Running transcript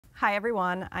Hi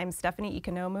everyone, I'm Stephanie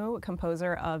Economou,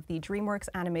 composer of the Dreamworks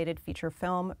animated feature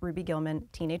film Ruby Gillman,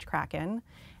 Teenage Kraken.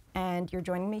 And you're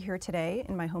joining me here today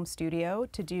in my home studio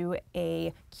to do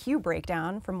a cue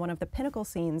breakdown from one of the pinnacle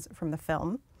scenes from the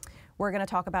film. We're going to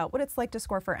talk about what it's like to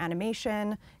score for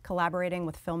animation, collaborating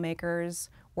with filmmakers,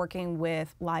 working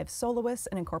with live soloists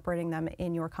and incorporating them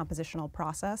in your compositional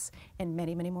process, and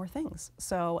many, many more things.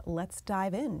 So let's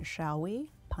dive in, shall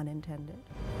we? Pun intended.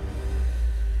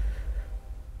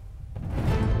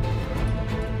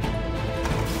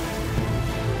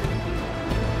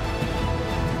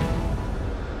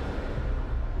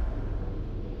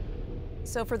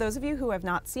 So for those of you who have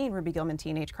not seen Ruby Gillman,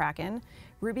 Teenage Kraken,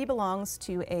 Ruby belongs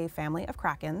to a family of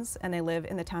Krakens, and they live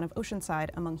in the town of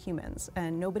Oceanside among humans,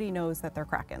 and nobody knows that they're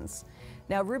Krakens.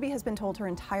 Now, Ruby has been told her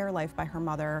entire life by her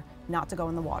mother not to go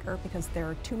in the water because there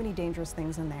are too many dangerous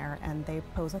things in there and they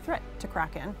pose a threat to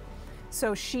Kraken.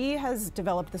 So she has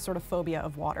developed this sort of phobia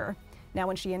of water. Now,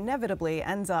 when she inevitably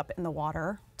ends up in the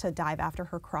water to dive after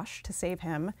her crush to save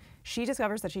him, she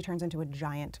discovers that she turns into a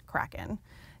giant Kraken.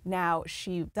 Now,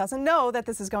 she doesn't know that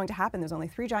this is going to happen. There's only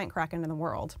 3 giant Kraken in the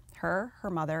world: her,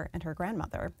 her mother, and her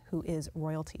grandmother, who is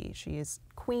royalty. She is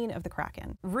queen of the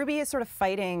Kraken. Ruby is sort of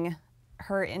fighting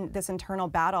her in this internal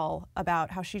battle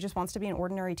about how she just wants to be an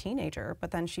ordinary teenager,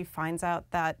 but then she finds out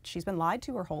that she's been lied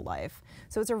to her whole life.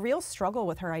 So it's a real struggle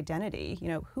with her identity. You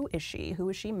know, who is she? Who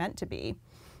is she meant to be?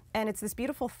 And it's this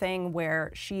beautiful thing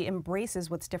where she embraces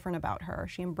what's different about her.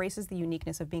 She embraces the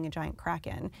uniqueness of being a giant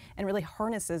Kraken and really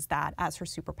harnesses that as her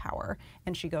superpower.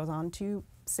 And she goes on to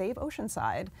save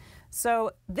Oceanside.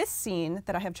 So this scene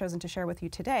that I have chosen to share with you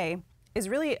today is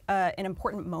really an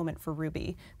important moment for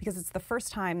Ruby because it's the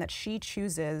first time that she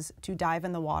chooses to dive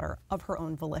in the water of her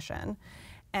own volition.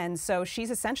 And so she's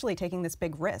essentially taking this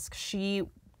big risk. She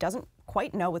doesn't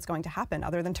quite know what's going to happen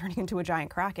other than turning into a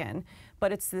giant Kraken.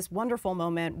 But it's this wonderful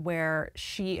moment where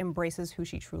she embraces who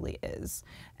she truly is.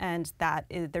 And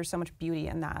there's so much beauty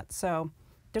in that. So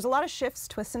there's a lot of shifts,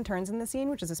 twists, and turns in the scene,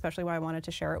 which is especially why I wanted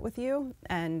to share it with you.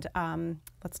 And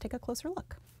let's take a closer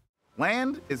look.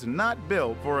 Land is not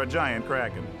built for a giant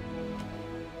Kraken.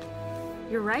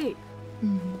 You're right.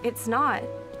 It's not.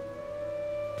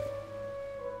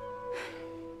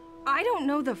 I don't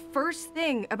know the first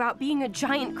thing about being a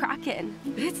giant Kraken.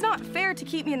 It's not fair to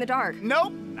keep me in the dark.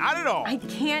 Nope, not at all. I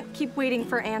can't keep waiting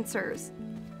for answers.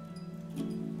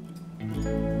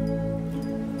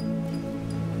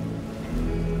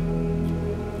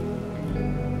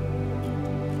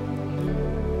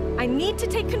 I need to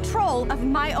take control of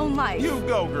my own life. You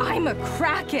go, girl. I'm a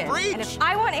Kraken. Preach. And if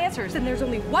I want answers, then there's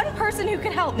only one person who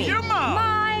can help me. Your mom.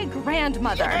 My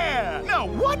grandmother. Yeah. No,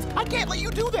 what? I can't let you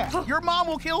do that. Your mom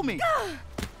will kill me.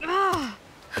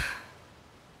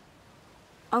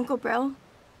 Uncle Brill,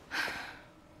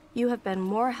 you have been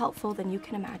more helpful than you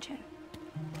can imagine.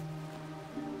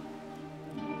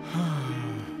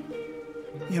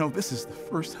 You know, this is the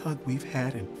first hug we've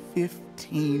had in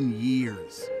 15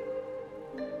 years.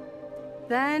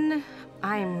 Then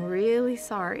I'm really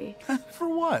sorry. For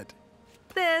what?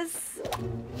 This.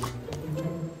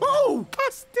 Oh,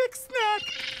 a stick snack!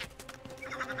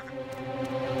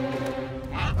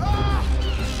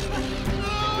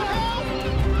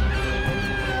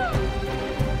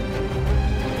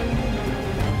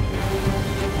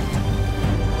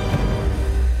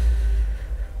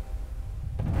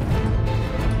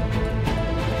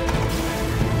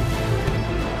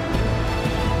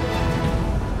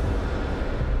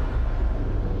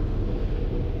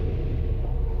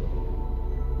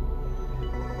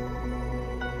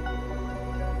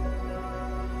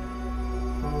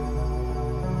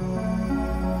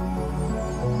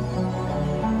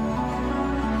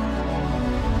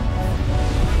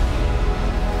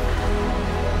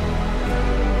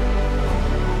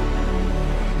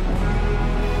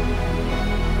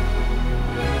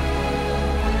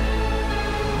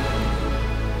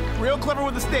 Real clever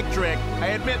with the stick trick, I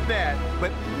admit that,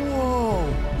 but whoa.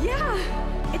 Yeah,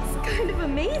 it's kind of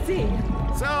amazing.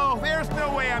 So, there's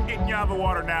no way I'm getting you out of the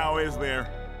water now, is there?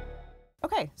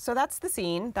 Okay, so that's the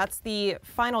scene. That's the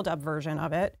final dub version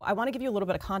of it. I want to give you a little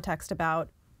bit of context about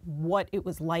what it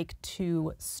was like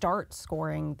to start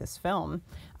scoring this film.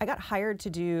 I got hired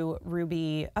to do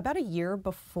Ruby about a year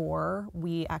before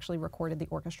we actually recorded the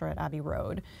orchestra at Abbey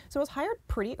Road. So I was hired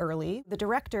pretty early. The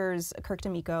directors, Kirk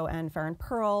D'Amico and Farron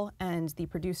Pearl, and the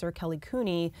producer, Kelly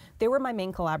Cooney, they were my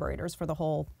main collaborators for the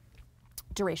whole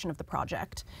duration of the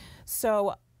project.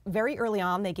 So very early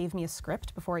on, they gave me a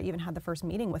script before I even had the first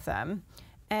meeting with them.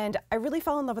 And I really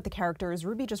fell in love with the characters.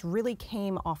 Ruby just really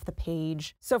came off the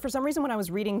page. So for some reason, when I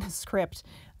was reading the script,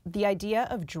 the idea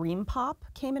of dream pop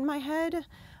came in my head.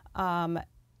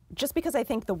 just because I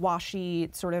think the washy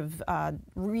sort of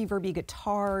reverby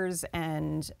guitars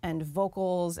and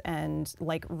vocals and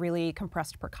like really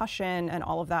compressed percussion and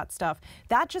all of that stuff,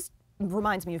 that just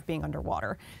reminds me of being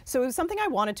underwater. So it was something I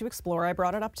wanted to explore. I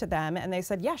brought it up to them and they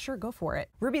said, yeah, sure, go for it.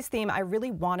 Ruby's theme, I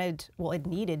really wanted, well, it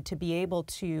needed to be able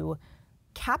to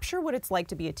capture what it's like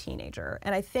to be a teenager.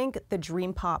 And I think the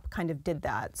dream pop kind of did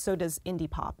that. So does indie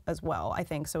pop as well, I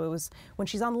think. So it was, when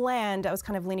she's on land, I was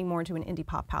kind of leaning more into an indie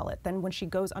pop palette. Then when she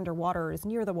goes underwater or is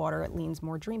near the water, it leans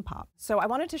more dream pop. So I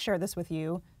wanted to share this with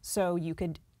you so you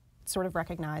could sort of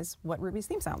recognize what Ruby's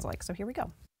theme sounds like. So here we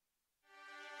go.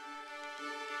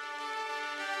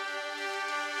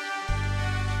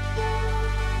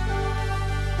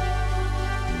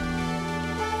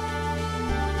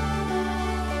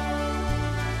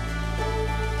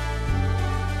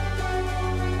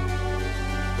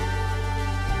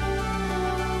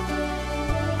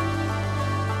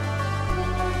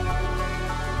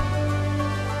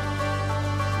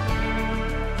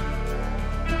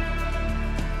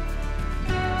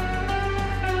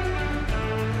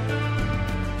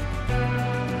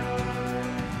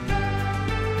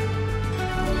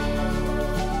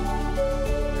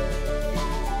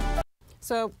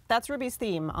 So that's Ruby's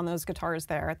theme on those guitars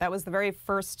there. That was the very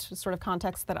first sort of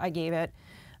context that I gave it.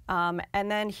 And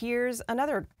then here's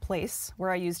another place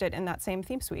where I used it in that same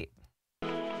theme suite.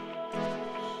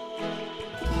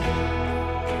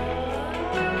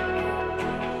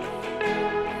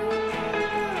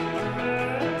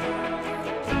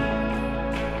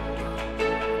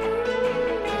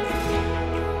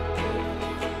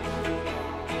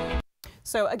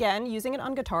 So again, using it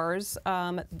on guitars,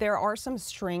 there are some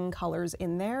string colors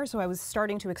in there. So I was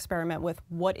starting to experiment with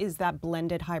what is that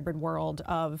blended hybrid world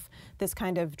of this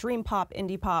kind of dream pop,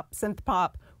 indie pop, synth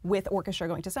pop with orchestra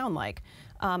going to sound like.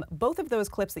 Both of those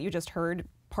clips that you just heard,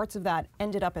 parts of that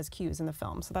ended up as cues in the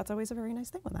film. So that's always a very nice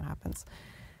thing when that happens.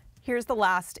 Here's the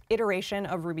last iteration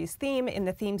of Ruby's theme in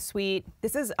the theme suite.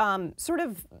 This is sort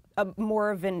of more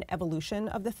of an evolution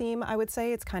of the theme, I would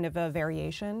say. It's kind of a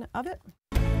variation of it.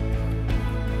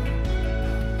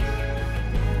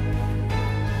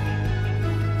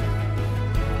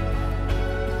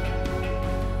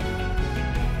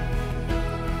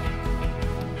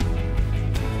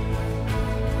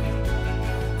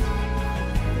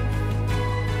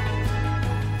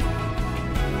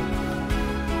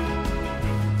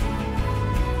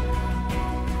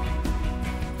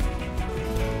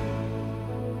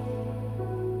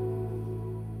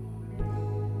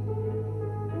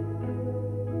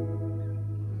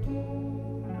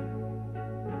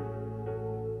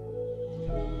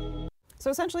 So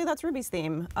essentially that's Ruby's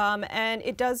theme, and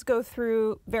it does go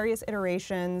through various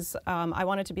iterations. I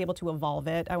wanted to be able to evolve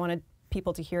it. I wanted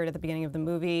people to hear it at the beginning of the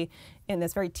movie in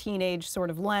this very teenage sort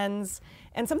of lens.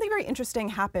 And something very interesting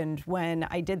happened when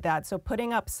I did that. So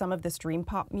putting up some of this dream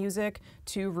pop music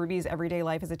to Ruby's everyday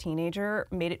life as a teenager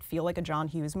made it feel like a John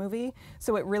Hughes movie.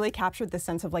 So it really captured the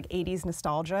sense of like 80s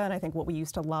nostalgia, and I think what we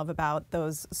used to love about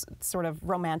those sort of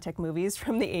romantic movies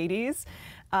from the 80s.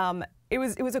 It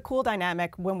was a cool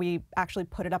dynamic when we actually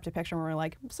put it up to picture and we were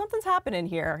like, something's happening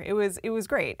here. It was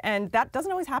great. And that doesn't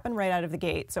always happen right out of the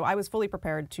gate. So I was fully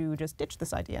prepared to just ditch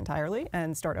this idea entirely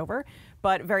and start over,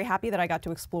 but very happy that I got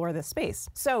to explore this space.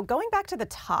 So going back to the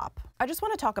top, I just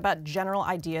want to talk about general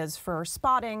ideas for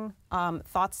spotting,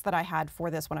 thoughts that I had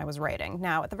for this when I was writing.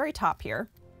 Now, at the very top here.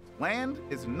 Land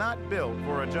is not built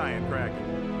for a giant kraken.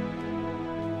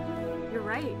 You're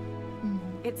right.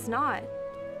 It's not.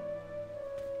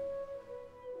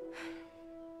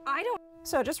 I don't...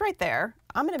 So just right there,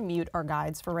 I'm going to mute our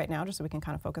guides for right now just so we can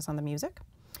kind of focus on the music.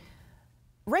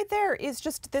 Right there is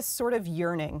just this sort of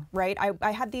yearning, right?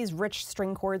 I had these rich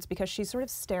string chords because she's sort of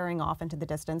staring off into the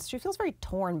distance. She feels very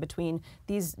torn between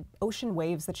these ocean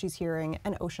waves that she's hearing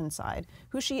and Oceanside,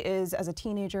 who she is as a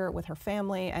teenager with her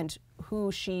family and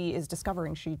who she is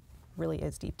discovering she really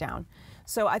is deep down.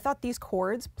 So I thought these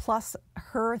chords plus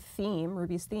her theme,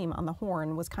 Ruby's theme on the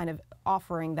horn, was kind of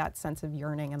offering that sense of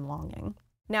yearning and longing.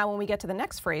 Now, when we get to the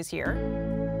next phrase here,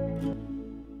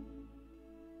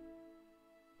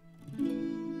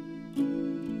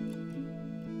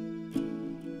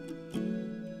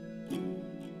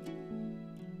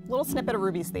 little snippet of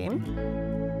Ruby's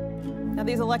theme. Now,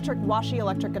 these washy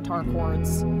electric guitar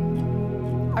chords,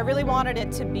 I really wanted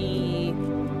it to be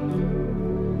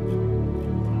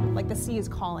like the sea is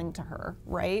calling to her,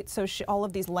 right? So all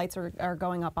of these lights are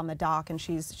going up on the dock, and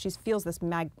she feels this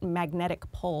magnetic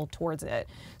pull towards it.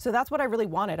 So that's what I really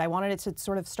wanted. I wanted it to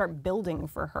sort of start building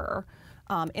for her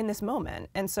in this moment.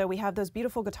 And so we have those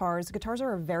beautiful guitars. Guitars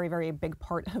are a very, very big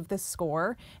part of this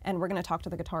score, and we're going to talk to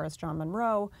the guitarist, John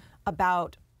Monroe,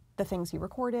 about the things he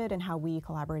recorded and how we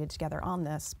collaborated together on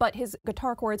this. But his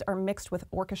guitar chords are mixed with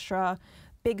orchestra,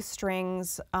 big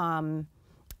strings,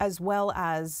 as well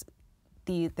as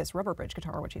this rubber bridge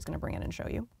guitar, which he's going to bring in and show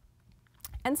you,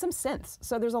 and some synths.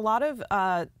 So there's a lot of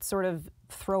sort of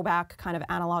throwback kind of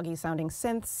analog-y sounding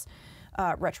synths,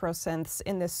 retro synths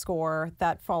in this score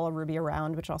that follow Ruby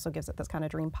around, which also gives it this kind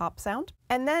of dream pop sound.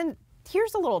 And then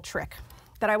here's a little trick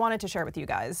that I wanted to share with you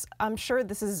guys. I'm sure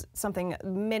this is something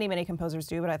many, many composers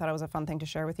do, but I thought it was a fun thing to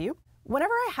share with you.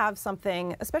 Whenever I have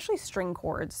something, especially string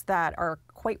chords that are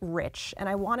quite rich, and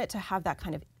I want it to have that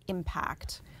kind of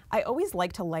impact, I always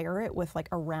like to layer it with like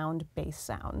a round bass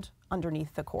sound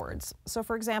underneath the chords. So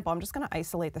for example, I'm just going to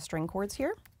isolate the string chords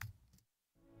here.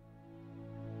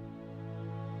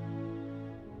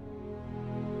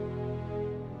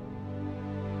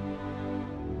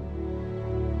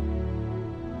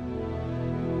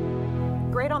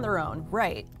 Great on their own,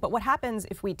 right? But what happens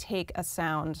if we take a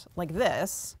sound like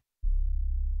this,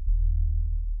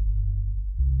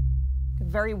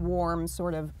 very warm,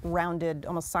 sort of rounded,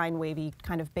 almost sine wavy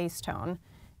kind of bass tone,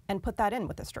 and put that in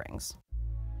with the strings?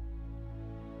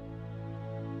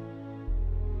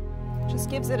 Just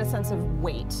gives it a sense of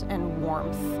weight and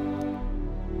warmth.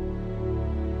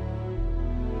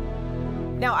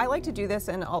 Now, I like to do this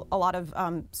in a lot of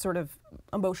sort of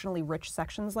emotionally rich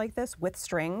sections like this with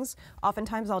strings.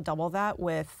 Oftentimes I'll double that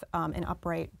with an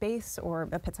upright bass or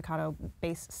a pizzicato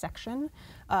bass section.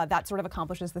 That sort of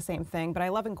accomplishes the same thing, but I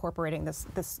love incorporating this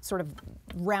sort of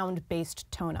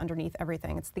round-based tone underneath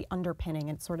everything. It's the underpinning,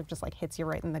 and it sort of just like hits you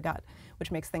right in the gut,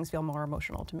 which makes things feel more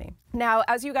emotional to me. Now,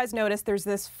 as you guys notice, there's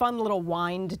this fun little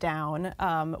wind down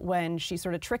when she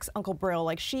sort of tricks Uncle Brill,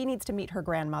 like she needs to meet her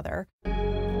grandmother.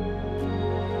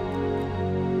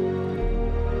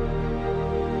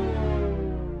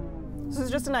 This is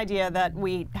just an idea that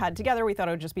we had together. We thought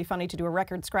it would just be funny to do a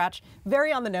record scratch.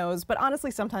 Very on the nose, but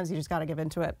honestly, sometimes you just gotta give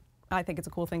into it. I think it's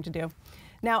a cool thing to do.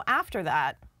 Now, after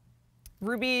that,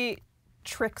 Ruby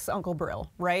tricks Uncle Brill,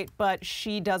 right? But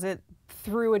she does it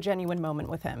through a genuine moment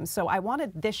with him. So I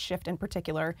wanted this shift in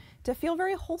particular to feel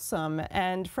very wholesome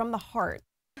and from the heart.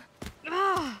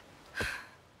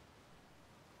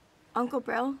 Uncle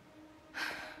Brill,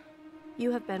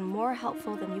 you have been more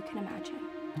helpful than you can imagine.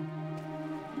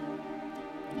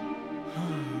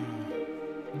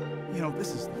 You know,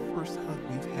 this is the first hug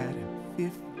we've had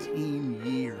in 15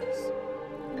 years.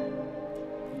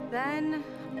 Then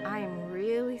I'm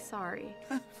really sorry.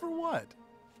 For what?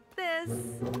 This.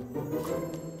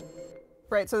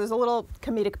 Right, so there's a little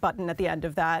comedic button at the end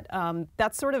of that.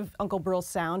 That's sort of Uncle Brill's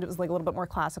sound. It was like a little bit more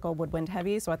classical, woodwind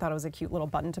heavy, so I thought it was a cute little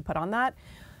button to put on that.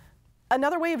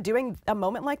 Another way of doing a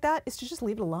moment like that is to just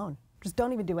leave it alone. Just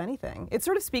don't even do anything. It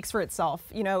sort of speaks for itself.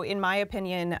 You know, in my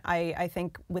opinion, I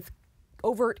think with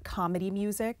overt comedy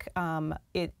music,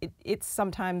 it's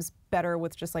sometimes better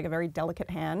with just like a very delicate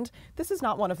hand. This is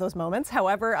not one of those moments.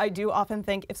 However, I do often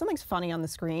think if something's funny on the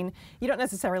screen, you don't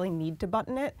necessarily need to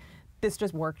button it. This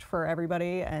just worked for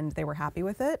everybody and they were happy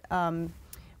with it.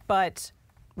 But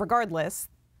regardless,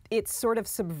 it's sort of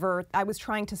I was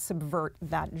trying to subvert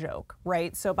that joke,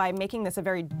 right? So by making this a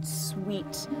very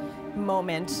sweet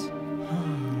moment,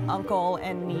 uncle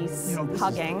and niece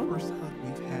hugging. This is the first hug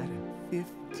we've had in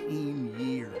 15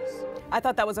 years. I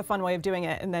thought that was a fun way of doing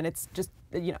it, and then it's just,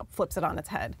 you know, flips it on its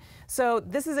head. So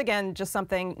this is, again, just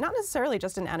something, not necessarily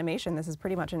just in animation, this is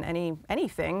pretty much in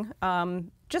anything,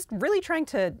 just really trying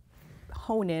to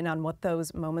hone in on what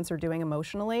those moments are doing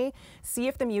emotionally, see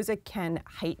if the music can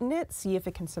heighten it, see if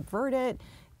it can subvert it.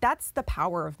 That's the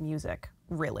power of music,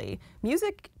 really.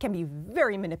 Music can be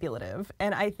very manipulative,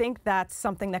 and I think that's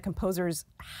something that composers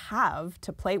have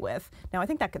to play with. Now, I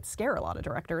think that could scare a lot of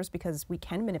directors because we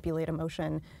can manipulate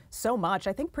emotion so much.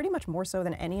 I think pretty much more so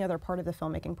than any other part of the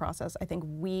filmmaking process. I think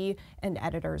we and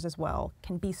editors as well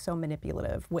can be so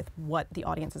manipulative with what the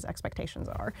audience's expectations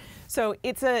are. So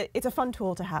it's a fun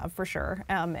tool to have for sure,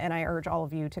 and I urge all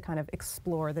of you to kind of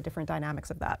explore the different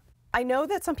dynamics of that. I know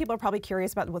that some people are probably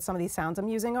curious about what some of these sounds I'm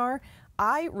using are.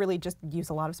 I really just use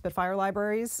a lot of Spitfire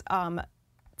libraries.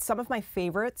 Some of my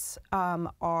favorites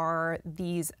are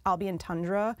these Albion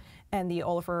Tundra and the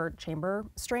Olafur chamber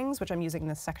strings, which I'm using in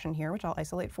this section here, which I'll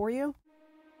isolate for you.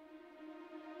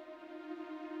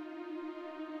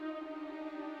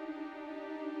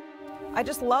 I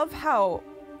just love how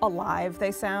alive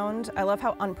they sound. I love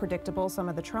how unpredictable some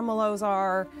of the tremolos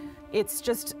are. It's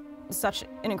just such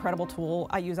an incredible tool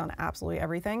I use on absolutely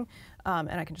everything. And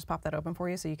I can just pop that open for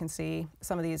you so you can see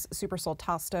some of these super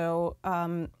soltasto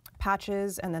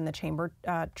patches and then the chamber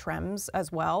trems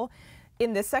as well.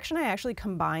 In this section, I actually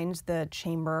combined the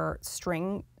chamber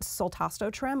string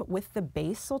soltasto trim with the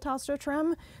bass soltasto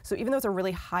trim. So even though it's a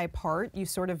really high part, you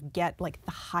sort of get like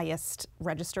the highest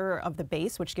register of the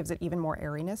bass, which gives it even more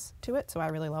airiness to it. So I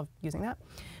really love using that.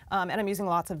 And I'm using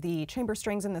lots of the chamber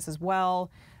strings in this as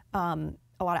well. A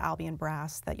lot of Albion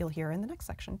brass that you'll hear in the next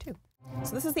section too.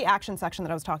 So this is the action section that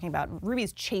I was talking about,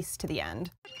 Ruby's chase to the end.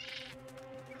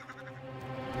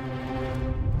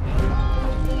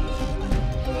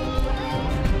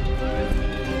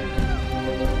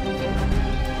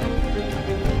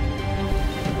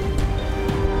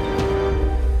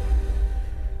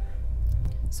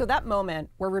 So that moment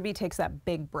where Ruby takes that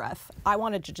big breath, I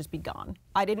wanted to just be gone.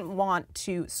 I didn't want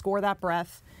to score that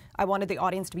breath. I wanted the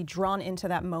audience to be drawn into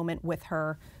that moment with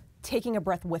her, taking a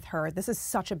breath with her. This is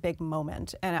such a big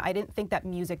moment, and I didn't think that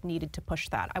music needed to push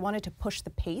that. I wanted to push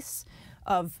the pace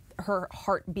of her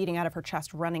heart beating out of her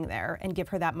chest running there and give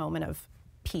her that moment of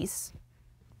peace,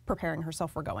 preparing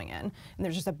herself for going in. And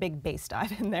there's just a big bass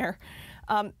dive in there.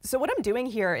 So what I'm doing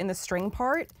here in the string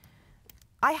part,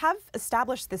 I have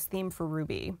established this theme for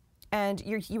Ruby, and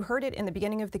you heard it in the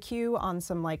beginning of the cue on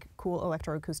some like cool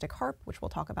electroacoustic harp, which we'll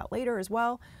talk about later as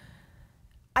well.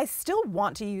 I still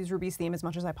want to use Ruby's theme as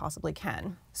much as I possibly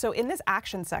can. So in this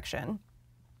action section,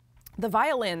 the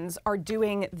violins are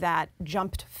doing that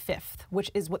jumped fifth,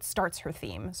 which is what starts her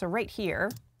theme. So right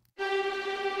here,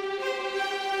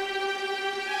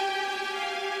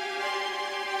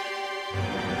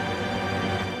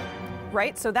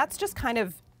 right? So that's just kind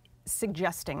of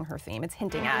suggesting her theme. It's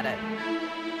hinting at it.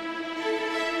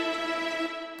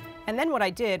 And then what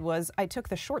I did was I took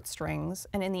the short strings,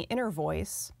 and in the inner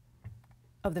voice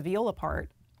of the viola part,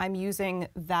 I'm using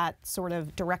that sort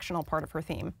of directional part of her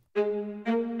theme.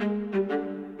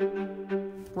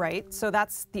 Right? So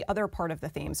that's the other part of the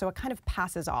theme. So it kind of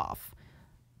passes off.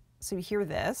 So you hear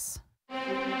this.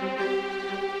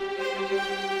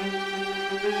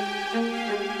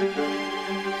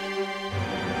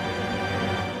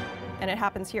 And it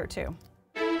happens here too.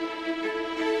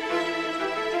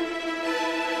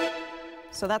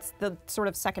 So that's the sort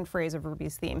of second phrase of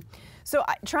Ruby's theme. So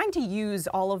trying to use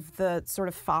all of the sort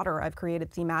of fodder I've created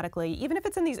thematically, even if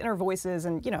it's in these inner voices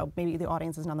and, you know, maybe the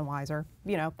audience is none the wiser,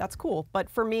 you know, that's cool.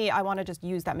 But for me, I want to just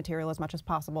use that material as much as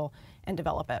possible and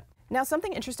develop it. Now,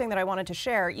 something interesting that I wanted to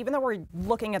share, even though we're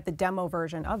looking at the demo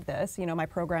version of this, you know, my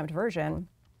programmed version,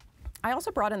 I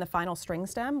also brought in the final string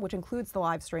stem, which includes the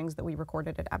live strings that we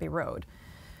recorded at Abbey Road.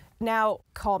 Now,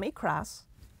 call me crass.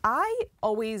 I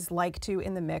always like to,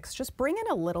 in the mix, just bring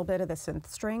in a little bit of the synth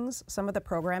strings, some of the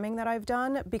programming that I've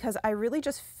done, because I really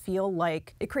just feel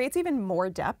like it creates even more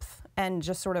depth and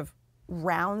just sort of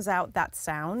rounds out that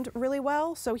sound really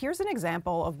well. So here's an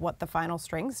example of what the final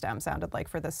string stem sounded like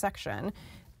for this section.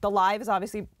 The live is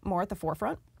obviously more at the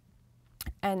forefront,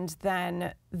 and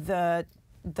then the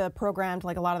programmed,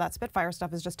 like a lot of that Spitfire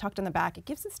stuff, is just tucked in the back. It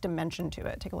gives this dimension to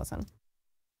it. Take a listen.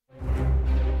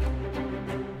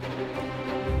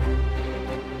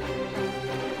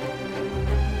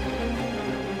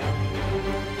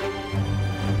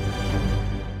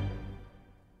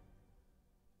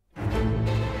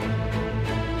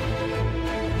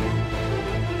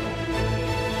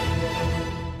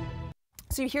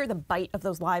 So you hear the bite of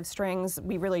those live strings.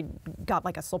 We really got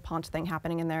like a solpont thing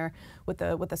happening in there with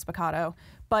the spiccato.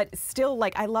 But still,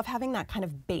 like, I love having that kind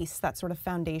of bass, that sort of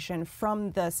foundation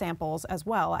from the samples as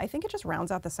well. I think it just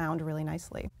rounds out the sound really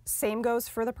nicely. Same goes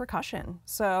for the percussion.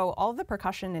 So all of the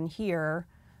percussion in here,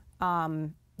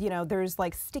 you know, there's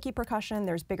like sticky percussion,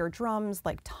 there's bigger drums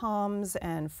like toms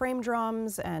and frame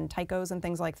drums and taikos and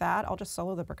things like that. I'll just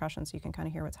solo the percussion so you can kind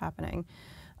of hear what's happening.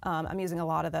 I'm using a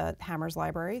lot of the Hammers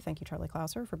library. Thank you, Charlie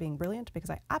Klauser, for being brilliant, because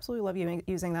I absolutely love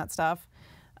using that stuff.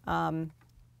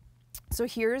 So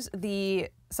here's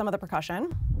some of the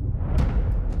percussion.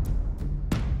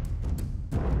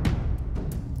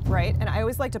 Right, and I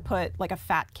always like to put like a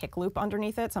fat kick loop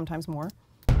underneath it, sometimes more.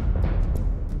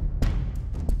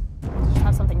 Just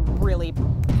have something really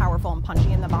powerful and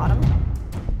punchy in the bottom.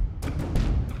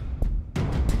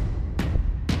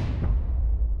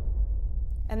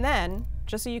 And then,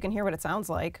 just so you can hear what it sounds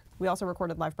like, we also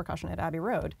recorded live percussion at Abbey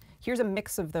Road. Here's a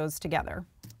mix of those together.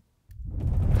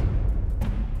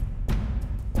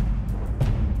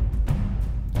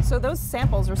 So those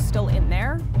samples are still in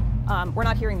there. We're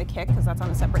not hearing the kick because that's on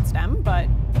a separate stem, but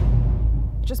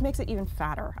it just makes it even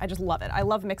fatter. I just love it. I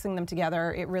love mixing them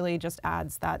together. It really just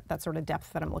adds that sort of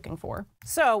depth that I'm looking for.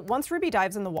 So once Ruby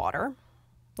dives in the water,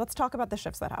 let's talk about the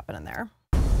shifts that happen in there.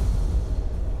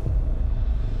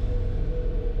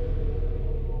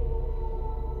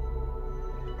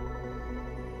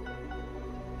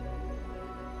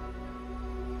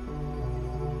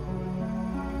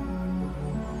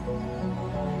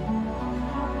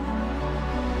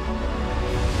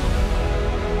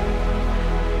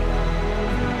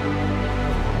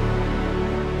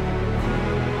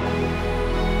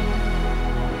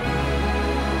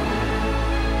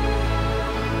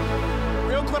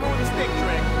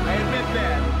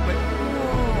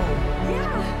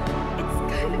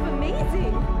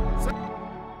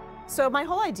 So my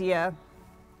whole idea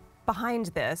behind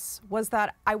this was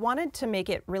that I wanted to make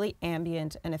it really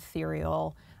ambient and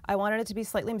ethereal. I wanted it to be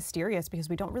slightly mysterious because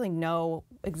we don't really know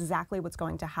exactly what's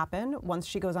going to happen. Once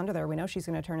she goes under there, we know she's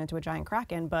going to turn into a giant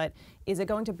kraken, but is it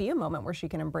going to be a moment where she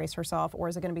can embrace herself, or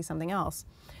is it going to be something else?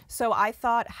 So I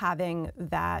thought having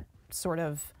that sort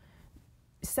of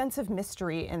sense of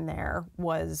mystery in there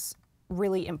was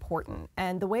really important.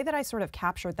 And the way that I sort of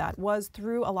captured that was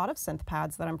through a lot of synth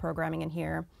pads that I'm programming in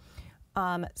here.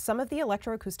 Some of the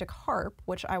electroacoustic harp,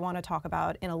 which I want to talk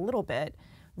about in a little bit,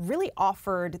 really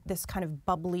offered this kind of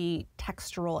bubbly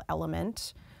textural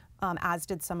element, as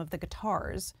did some of the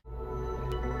guitars.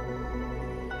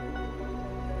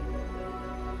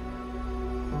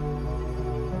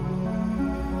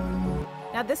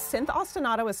 Now this synth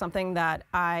ostinato is something that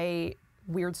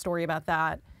weird story about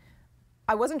that.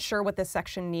 I wasn't sure what this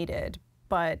section needed,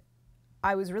 but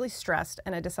I was really stressed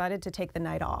and I decided to take the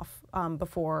night off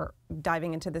before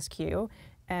diving into this cue.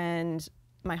 And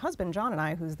my husband, John, and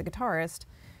I, who's the guitarist,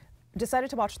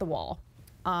 decided to watch The Wall.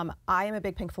 I am a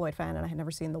big Pink Floyd fan and I had never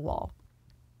seen The Wall,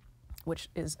 which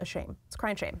is a shame. It's a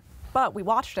crying shame. But we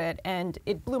watched it and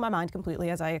it blew my mind completely,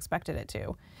 as I expected it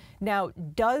to. Now,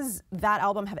 does that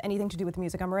album have anything to do with the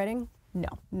music I'm writing? No,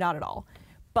 not at all.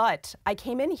 But I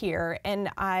came in here and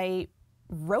I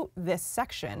wrote this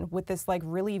section with this like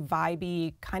really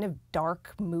vibey, kind of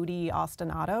dark, moody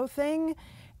ostinato thing.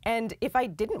 And if I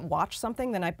didn't watch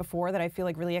something the night before that I feel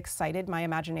like really excited my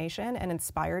imagination and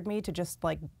inspired me to just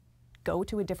like go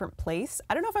to a different place,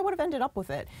 I don't know if I would have ended up with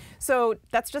it. So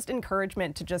that's just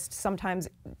encouragement to just sometimes,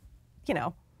 you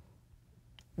know,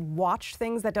 watch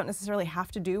things that don't necessarily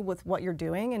have to do with what you're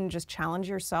doing and just challenge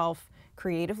yourself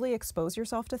creatively, expose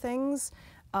yourself to things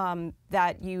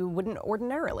that you wouldn't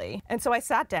ordinarily. And so I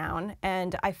sat down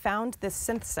and I found this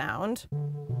synth sound.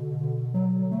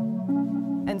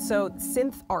 And so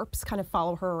synth arps kind of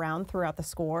follow her around throughout the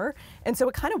score. And so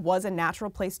it kind of was a natural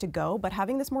place to go, but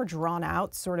having this more drawn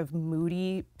out, sort of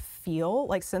moody feel,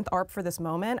 like synth arp for this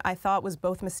moment, I thought was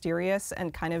both mysterious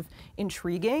and kind of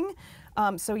intriguing.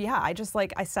 So yeah,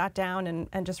 I sat down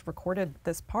and just recorded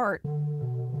this part.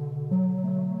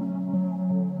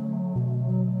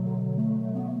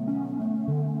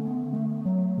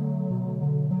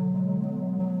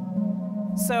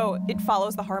 So it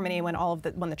follows the harmony when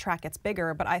when the track gets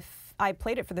bigger, but I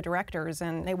played it for the directors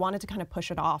and they wanted to kind of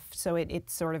push it off, so it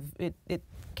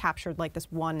captured like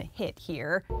this one hit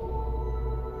here.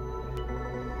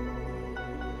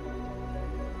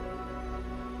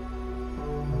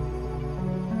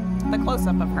 The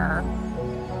close-up of her.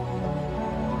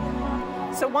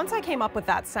 So once I came up with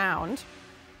that sound,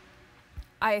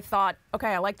 I thought, okay,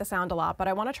 I like the sound a lot, but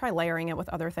I want to try layering it with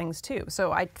other things too.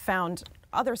 So I found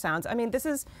other sounds. I mean, this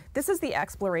is the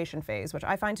exploration phase, which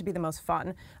I find to be the most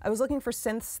fun. I was looking for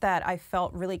synths that I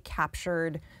felt really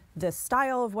captured the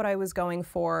style of what I was going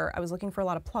for. I was looking for a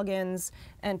lot of plugins,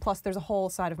 and plus there's a whole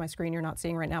side of my screen you're not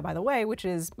seeing right now, by the way, which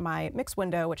is my mix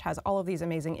window, which has all of these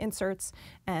amazing inserts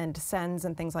and sends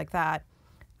and things like that.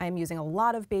 I'm using a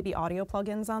lot of baby audio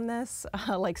plugins on this,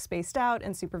 like Spaced Out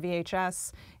and Super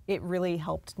VHS. It really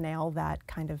helped nail that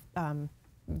kind of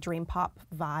dream pop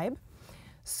vibe.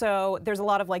 So there's a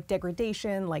lot of like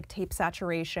degradation, like tape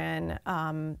saturation,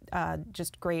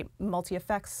 just great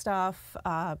multi-effects stuff,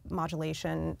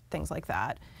 modulation, things like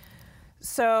that.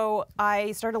 So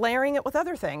I started layering it with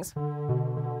other things.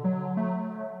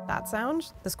 That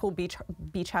sound, this cool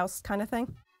beach house kind of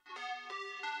thing.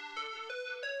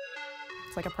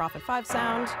 It's like a Prophet 5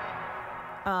 sound.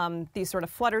 These sort of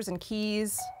flutters and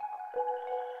keys.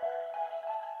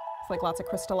 It's like lots of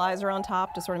crystallizer on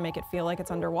top to sort of make it feel like it's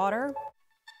underwater.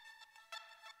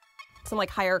 Some like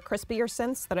higher, crispier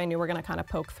synths that I knew were gonna kind of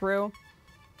poke through.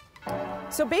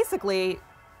 So basically,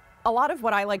 a lot of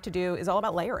what I like to do is all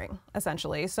about layering,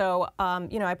 essentially. So,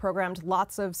 you know, I programmed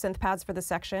lots of synth pads for this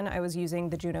section. I was using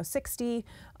the Juno 60,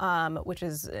 which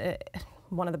is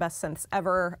one of the best synths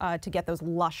ever, to get those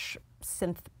lush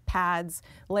synth pads,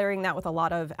 layering that with a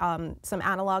lot of some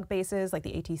analog basses like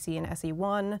the ATC and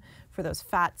SE1 for those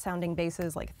fat sounding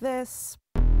basses like this.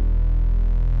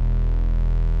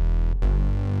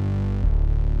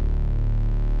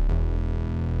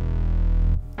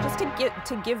 Just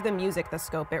to give the music the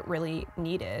scope it really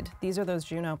needed. These are those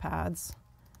Juno pads.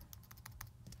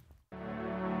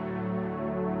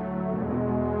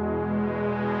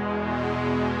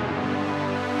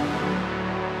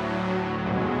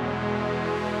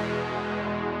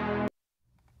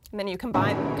 And then you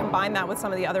combine that with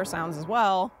some of the other sounds as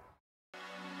well.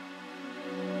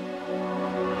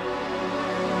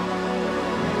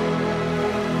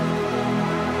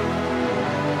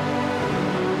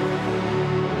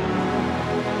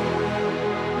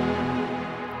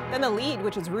 Then the lead,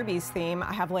 which is Ruby's theme,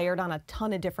 I have layered on a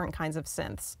ton of different kinds of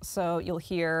synths. So you'll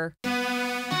hear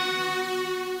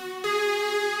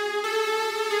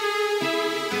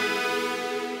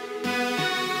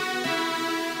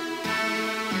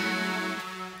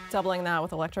doubling that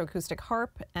with electroacoustic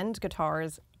harp and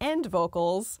guitars and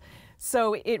vocals.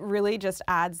 So it really just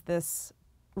adds this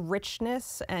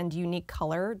richness and unique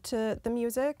color to the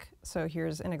music. So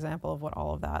here's an example of what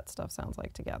all of that stuff sounds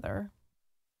like together.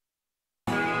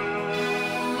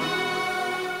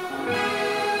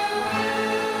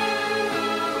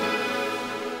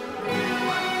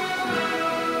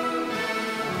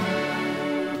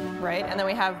 Right, and then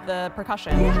we have the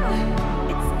percussion. Yeah,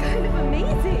 it's kind of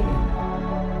amazing.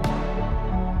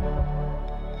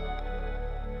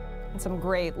 And some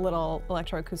great little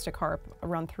electroacoustic harp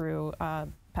run through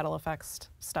pedal effects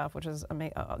stuff, which is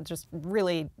just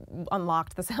really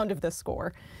unlocked the sound of this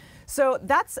score. So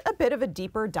that's a bit of a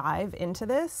deeper dive into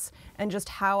this and just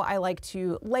how I like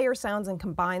to layer sounds and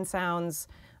combine sounds.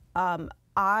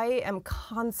 I am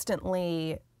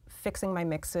constantly fixing my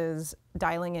mixes,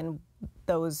 dialing in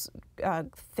those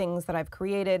things that I've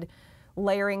created,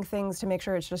 layering things to make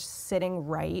sure it's just sitting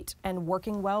right and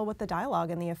working well with the dialogue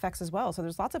and the effects as well. So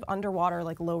there's lots of underwater,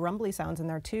 like low rumbly sounds in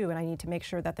there too, and I need to make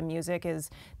sure that the music is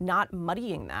not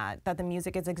muddying that the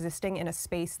music is existing in a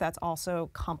space that's also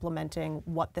complementing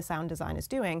what the sound design is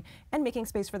doing and making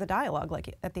space for the dialogue,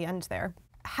 like at the end there.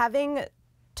 Having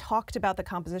talked about the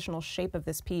compositional shape of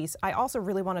this piece, I also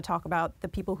really want to talk about the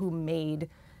people who made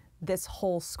this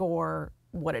whole score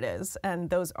what it is, and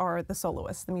those are the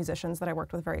soloists, the musicians that I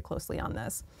worked with very closely on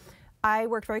this. I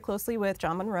worked very closely with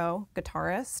John Monroe,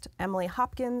 guitarist, Emily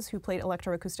Hopkins, who played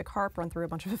electroacoustic harp, run through a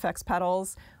bunch of effects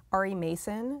pedals, Ari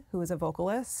Mason, who is a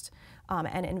vocalist,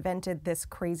 and invented this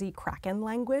crazy Kraken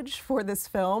language for this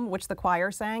film, which the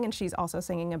choir sang, and she's also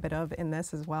singing a bit of in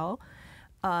this as well.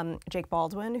 Jake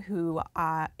Baldwin, who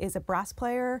is a brass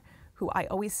player, who I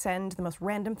always send the most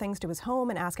random things to his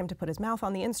home and ask him to put his mouth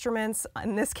on the instruments.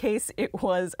 In this case, it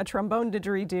was a trombone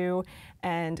didgeridoo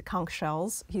and conch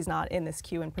shells. He's not in this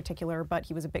cue in particular, but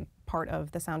he was a big part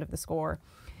of the sound of the score.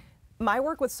 My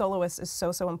work with soloists is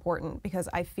so, so important because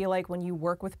I feel like when you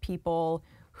work with people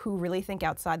who really think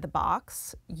outside the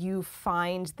box, you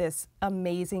find this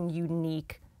amazing,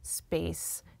 unique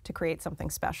space to create something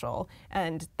special.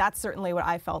 And that's certainly what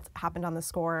I felt happened on the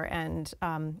score, and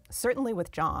certainly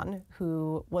with John,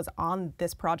 who was on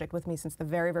this project with me since the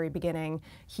very, very beginning.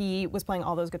 He was playing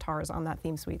all those guitars on that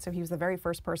theme suite, so he was the very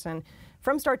first person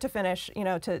from start to finish, you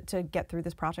know, to get through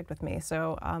this project with me.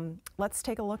 So let's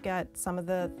take a look at some of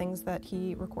the things that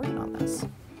he recorded on this.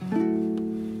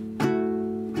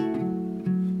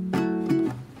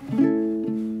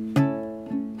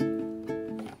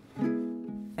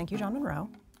 Thank you, John Monroe,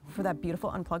 for that beautiful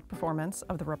unplugged performance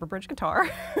of the rubber bridge guitar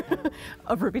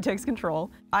of Ruby Takes Control.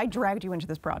 I dragged you into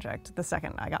this project the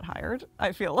second I got hired,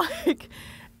 I feel like.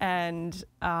 And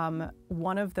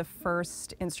one of the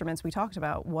first instruments we talked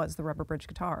about was the rubber bridge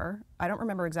guitar. I don't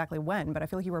remember exactly when, but I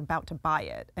feel like you were about to buy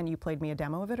it and you played me a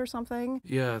demo of it or something.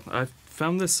 Yeah, I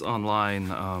found this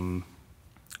online.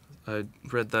 I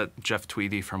read that Jeff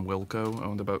Tweedy from Wilco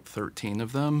owned about 13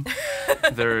 of them.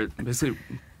 They're basically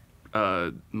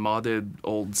modded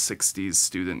old 60s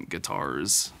student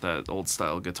guitars, that old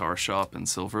style guitar shop in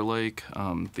Silver Lake.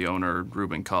 The owner,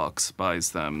 Ruben Cox,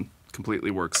 buys them,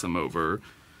 completely works them over,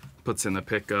 puts in a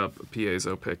pickup, a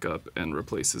piezo pickup, and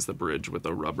replaces the bridge with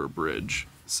a rubber bridge.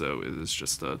 So it is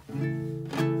just a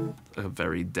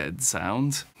very dead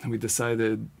sound. And we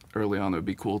decided early on it would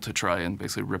be cool to try and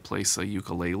basically replace a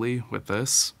ukulele with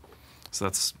this. So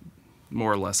that's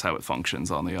more or less how it functions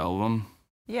on the album.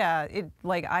 Yeah,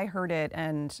 I heard it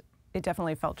and it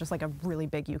definitely felt just like a really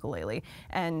big ukulele.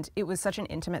 And it was such an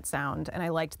intimate sound, and I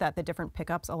liked that the different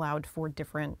pickups allowed for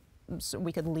different, so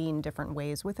we could lean different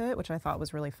ways with it, which I thought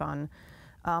was really fun.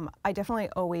 I definitely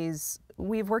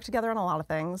we've worked together on a lot of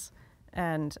things,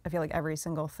 and I feel like every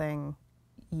single thing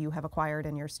you have acquired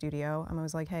in your studio, I'm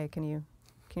always like, hey, can you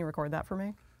record that for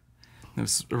me?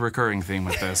 There's a recurring theme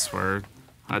with this where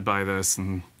I'd buy this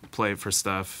and play it for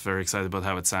Steph, very excited about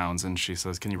how it sounds, and she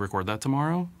says, can you record that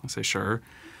tomorrow? I say, sure.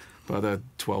 But a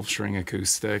 12-string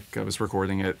acoustic, I was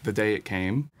recording it the day it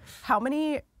came. How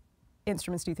many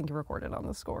instruments do you think you recorded on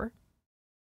the score?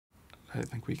 I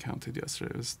think we counted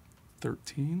yesterday. It was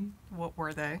 13. What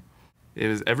were they? It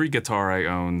was every guitar I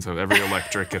owned, so every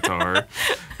electric guitar.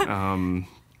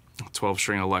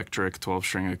 12-string electric,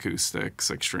 12-string acoustic,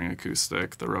 6-string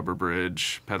acoustic, the rubber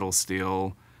bridge, pedal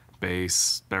steel,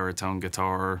 bass, baritone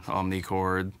guitar,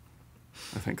 omnichord.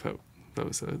 I think that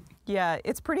was it. Yeah,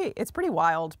 it's pretty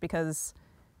wild because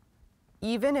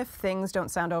even if things don't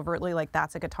sound overtly like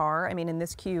that's a guitar, I mean, in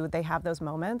this cue, they have those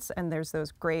moments, and there's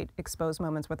those great exposed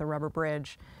moments with the rubber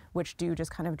bridge, which do just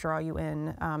kind of draw you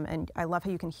in. And I love how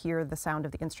you can hear the sound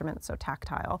of the instrument so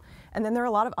tactile. And then there are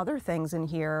a lot of other things in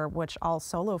here, which I'll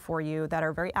solo for you, that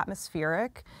are very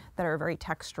atmospheric, that are very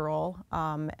textural,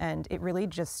 and it really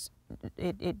just,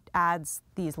 it adds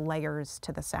these layers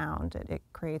to the sound. It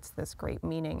creates this great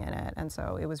meaning in it. And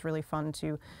so it was really fun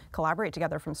to collaborate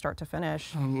together from start to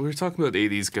finish. We were talking about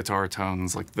 80s guitar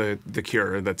tones, like the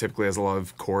Cure, that typically has a lot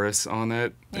of chorus on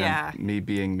it. Yeah. And me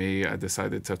being me, I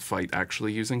decided to fight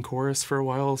actually using chorus for a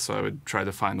while, so I would try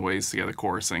to find ways to get a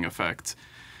chorusing effect,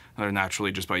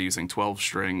 naturally just by using 12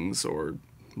 strings or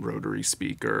rotary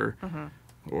speaker.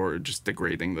 Or just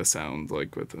degrading the sound,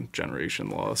 like with Generation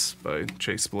Loss by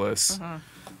Chase Bliss.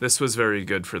 This was very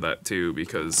good for that too,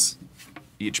 because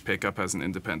each pickup has an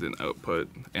independent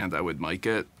output, and I would mic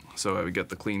it, so I would get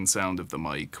the clean sound of the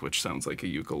mic, which sounds like a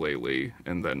ukulele,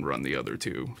 and then run the other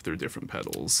two through different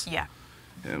pedals. Yeah.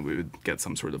 And we would get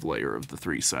some sort of layer of the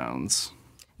three sounds.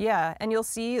 Yeah, and you'll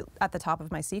see at the top of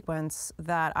my sequence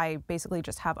that I basically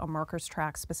just have a markers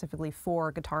track specifically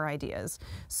for guitar ideas.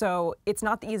 So it's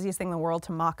not the easiest thing in the world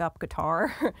to mock up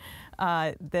guitar.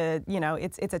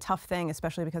 It's a tough thing,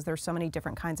 especially because there's so many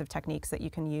different kinds of techniques that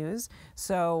you can use.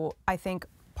 So I think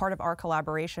part of our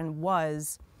collaboration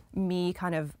was me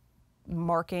kind of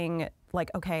marking, like,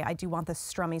 okay, I do want this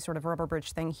strummy sort of rubber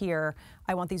bridge thing here.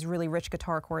 I want these really rich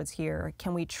guitar chords here.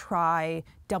 Can we try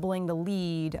doubling the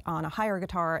lead on a higher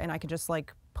guitar, and I could just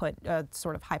like put a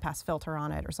sort of high pass filter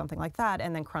on it or something like that,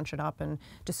 and then crunch it up and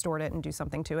distort it and do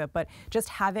something to it. But just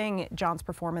having John's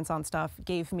performance on stuff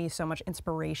gave me so much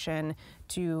inspiration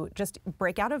to just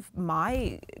break out of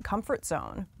my comfort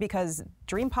zone, because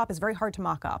dream pop is very hard to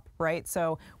mock up, right?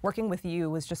 So working with you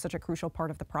was just such a crucial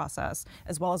part of the process,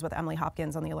 as well as with Emily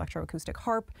Hopkins on the electroacoustic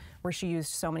harp, where she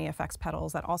used so many effects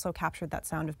pedals that also captured that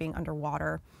sound of being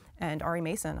underwater, and Ari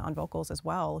Mason on vocals as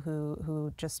well,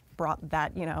 who just brought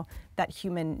that, that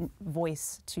human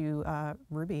voice to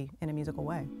Ruby in a musical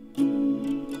way.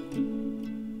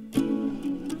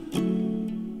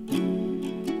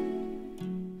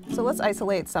 So let's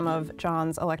isolate some of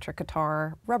John's electric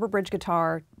guitar, rubber bridge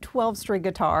guitar, 12-string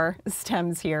guitar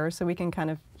stems here, so we can kind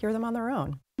of hear them on their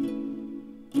own.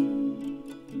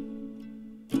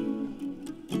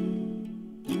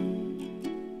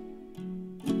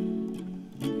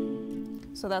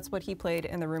 So that's what he played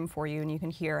in the room for you, and you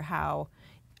can hear how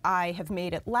I have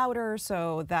made it louder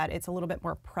so that it's a little bit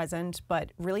more present,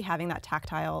 but really having that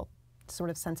tactile sort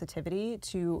of sensitivity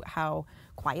to how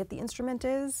quiet the instrument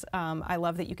is. I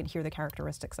love that you can hear the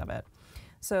characteristics of it.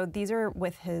 So these are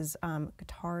with his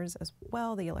guitars as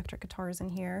well, the electric guitars in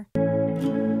here.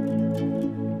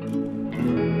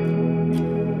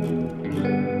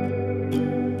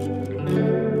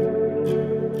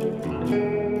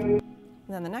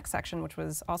 And then the next section, which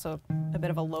was also a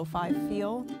bit of a lo-fi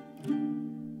feel,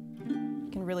 you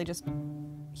can really just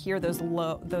hear those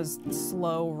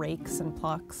slow rakes and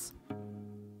plucks.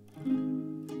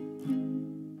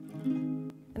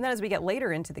 And then as we get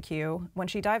later into the cue, when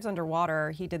she dives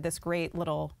underwater, he did this great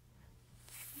little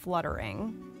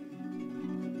fluttering,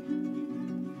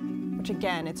 which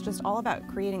again, it's just all about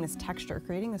creating this texture,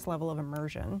 creating this level of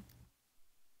immersion.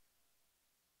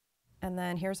 And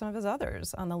then here's some of his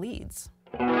others on the leads.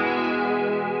 Bright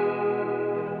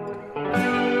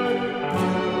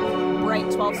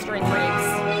 12-string breaks.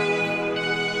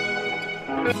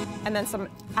 And then some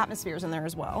atmospheres in there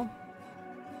as well.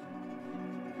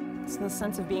 So the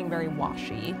sense of being very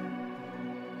washy.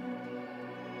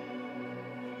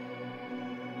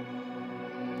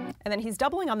 And then he's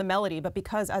doubling on the melody, but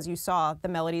because, as you saw, the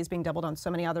melody is being doubled on so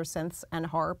many other synths and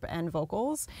harp and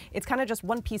vocals, it's kind of just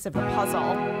one piece of the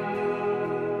puzzle.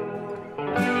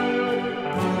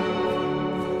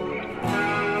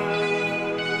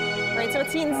 Right, so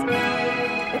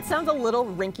it sounds a little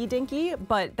rinky-dinky,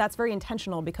 but that's very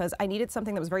intentional because I needed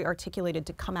something that was very articulated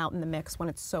to come out in the mix when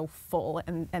it's so full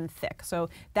and thick. So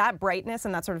that brightness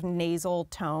and that sort of nasal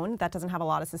tone that doesn't have a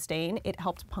lot of sustain, it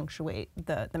helped punctuate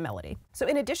the melody. So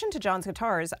in addition to John's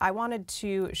guitars, I wanted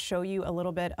to show you a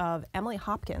little bit of Emily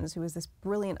Hopkins, who is this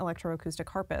brilliant electroacoustic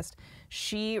harpist.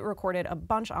 She recorded a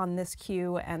bunch on this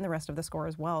cue and the rest of the score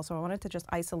as well. So I wanted to just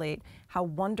isolate how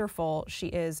wonderful she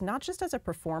is, not just as a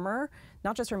performer,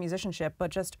 not just her musicianship, but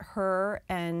just her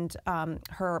and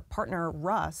her partner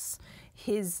Russ,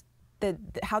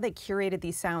 how they curated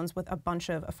these sounds with a bunch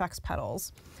of effects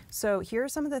pedals. So here are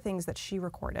some of the things that she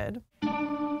recorded.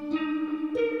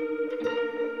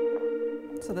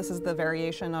 So this is the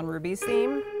variation on Ruby's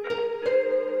theme.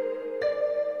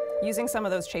 Using some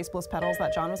of those chase bliss pedals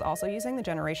that John was also using, the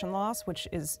generation loss, which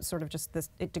is sort of just this,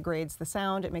 it degrades the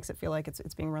sound, it makes it feel like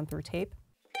it's being run through tape.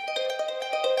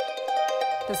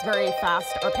 This very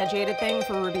fast arpeggiated thing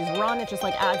for Ruby's run, it just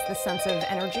like adds this sense of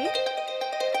energy.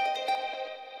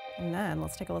 And then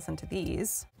let's take a listen to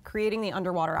these, creating the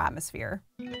underwater atmosphere.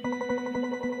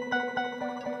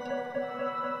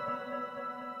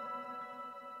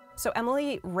 So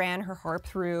Emily ran her harp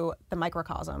through the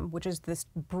microcosm, which is this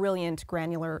brilliant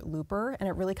granular looper, and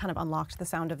it really kind of unlocked the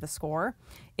sound of the score.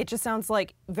 It just sounds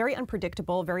like very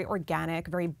unpredictable, very organic,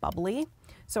 very bubbly.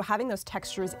 So having those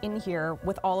textures in here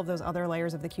with all of those other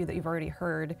layers of the cue that you've already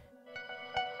heard,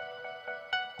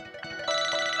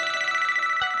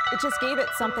 it just gave it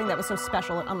something that was so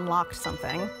special, it unlocked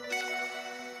something.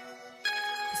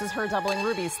 This is her doubling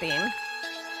Ruby's theme.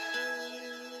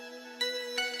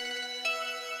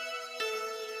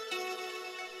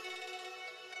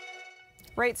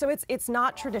 Right, so it's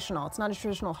not traditional. It's not a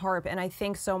traditional harp, and I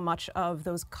think so much of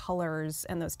those colors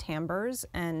and those timbres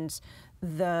and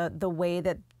the way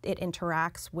that it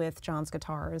interacts with John's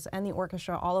guitars and the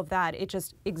orchestra, all of that, it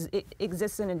just it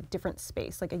exists in a different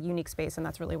space, like a unique space, and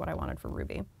that's really what I wanted for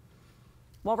Ruby.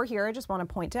 While we're here, I just want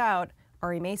to point out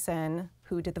Ari Mason,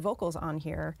 who did the vocals on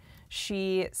here.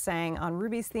 She sang on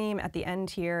Ruby's theme at the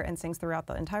end here and sings throughout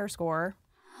the entire score.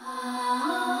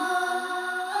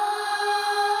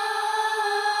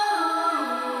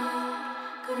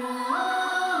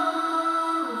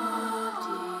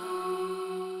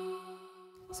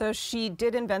 So she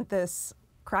did invent this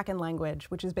Kraken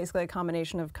language, which is basically a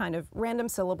combination of kind of random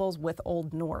syllables with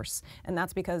Old Norse. And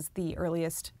that's because the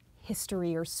earliest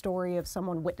history or story of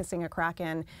someone witnessing a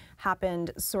Kraken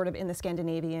happened sort of in the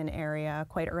Scandinavian area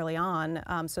quite early on.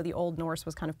 So the Old Norse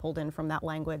was kind of pulled in from that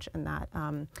language and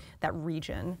that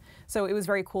region. So it was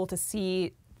very cool to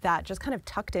see that just kind of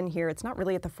tucked in here. It's not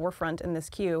really at the forefront in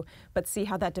this cue, but see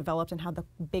how that developed and how the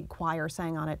big choir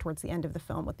sang on it towards the end of the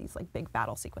film with these like big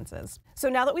battle sequences. So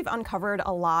now that we've uncovered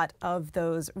a lot of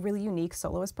those really unique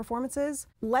soloist performances,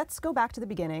 let's go back to the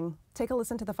beginning, take a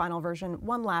listen to the final version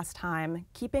one last time,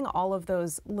 keeping all of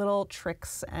those little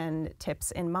tricks and tips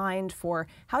in mind for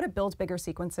how to build bigger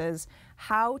sequences,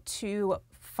 how to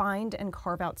find and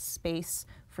carve out space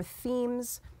for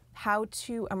themes, how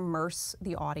to immerse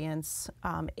the audience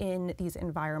in these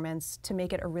environments to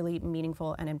make it a really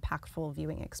meaningful and impactful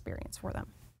viewing experience for them.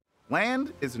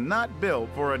 Land is not built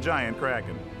for a giant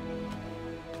Kraken.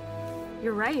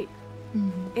 You're right.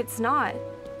 It's not.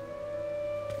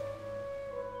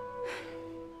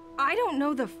 I don't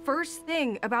know the first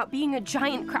thing about being a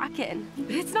giant Kraken.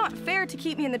 It's not fair to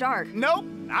keep me in the dark. Nope,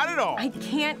 not at all. I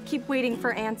can't keep waiting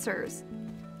for answers.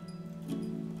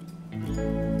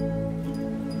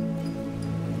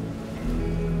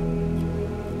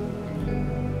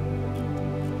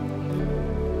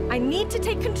 I need to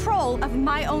take control of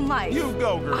my own life. You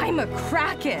go, girl. I'm a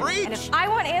Kraken. Preach. And if I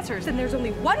want answers, then there's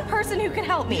only one person who can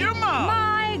help me. Your mom.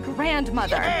 My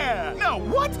grandmother. Yeah. No,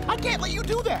 what? I can't let you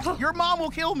do that. Your mom will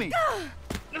kill me.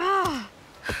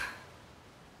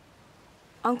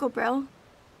 Uncle Brill,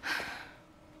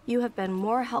 you have been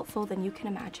more helpful than you can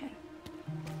imagine.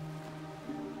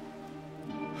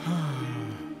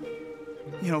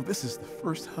 You know, this is the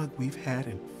first hug we've had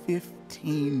in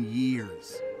 15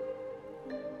 years.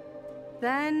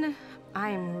 Then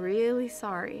I'm really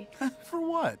sorry. For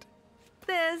what?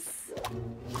 This.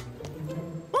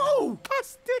 Oh, a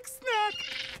stick snack!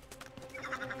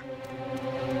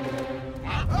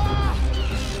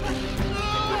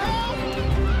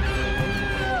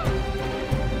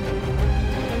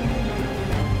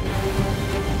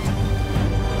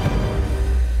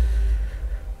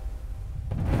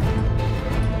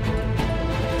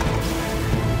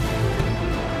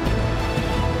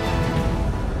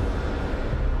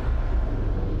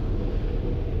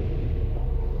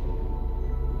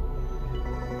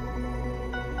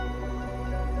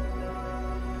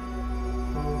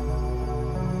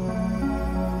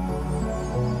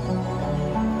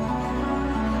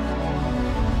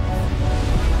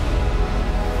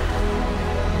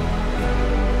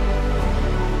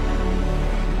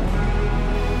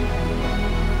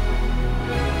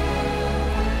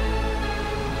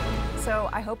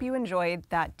 I hope you enjoyed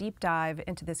that deep dive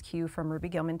into this cue from Ruby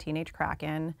Gillman, Teenage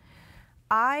Kraken.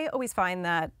 I always find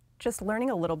that just learning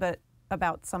a little bit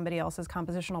about somebody else's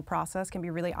compositional process can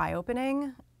be really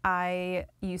eye-opening. I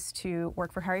used to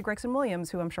work for Harry Gregson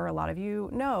Williams, who I'm sure a lot of you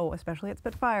know, especially at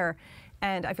Spitfire,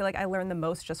 and I feel like I learned the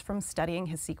most just from studying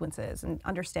his sequences and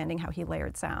understanding how he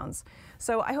layered sounds.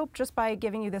 So I hope just by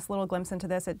giving you this little glimpse into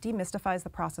this, it demystifies the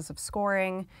process of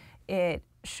scoring. It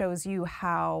shows you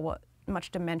how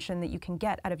much dimension that you can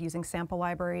get out of using sample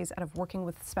libraries, out of working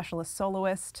with specialist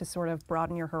soloists to sort of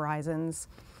broaden your horizons.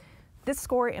 This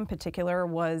score in particular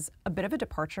was a bit of a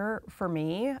departure for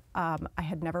me. I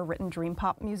had never written dream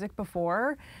pop music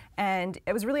before, and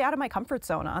it was really out of my comfort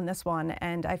zone on this one.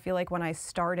 And I feel like when I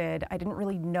started, I didn't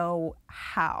really know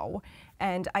how.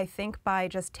 And I think by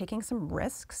just taking some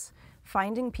risks,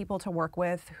 finding people to work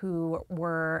with who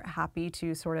were happy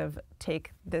to sort of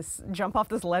jump off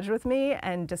this ledge with me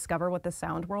and discover what the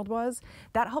sound world was,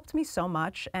 that helped me so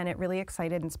much, and it really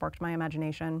excited and sparked my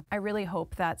imagination. I really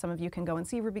hope that some of you can go and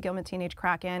see Ruby Gillman Teenage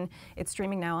Kraken. It's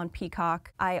streaming now on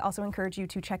Peacock. I also encourage you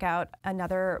to check out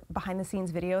another behind-the-scenes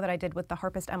video that I did with the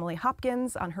harpist Emily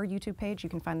Hopkins on her YouTube page. You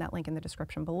can find that link in the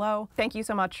description below. Thank you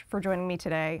so much for joining me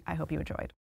today. I hope you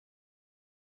enjoyed.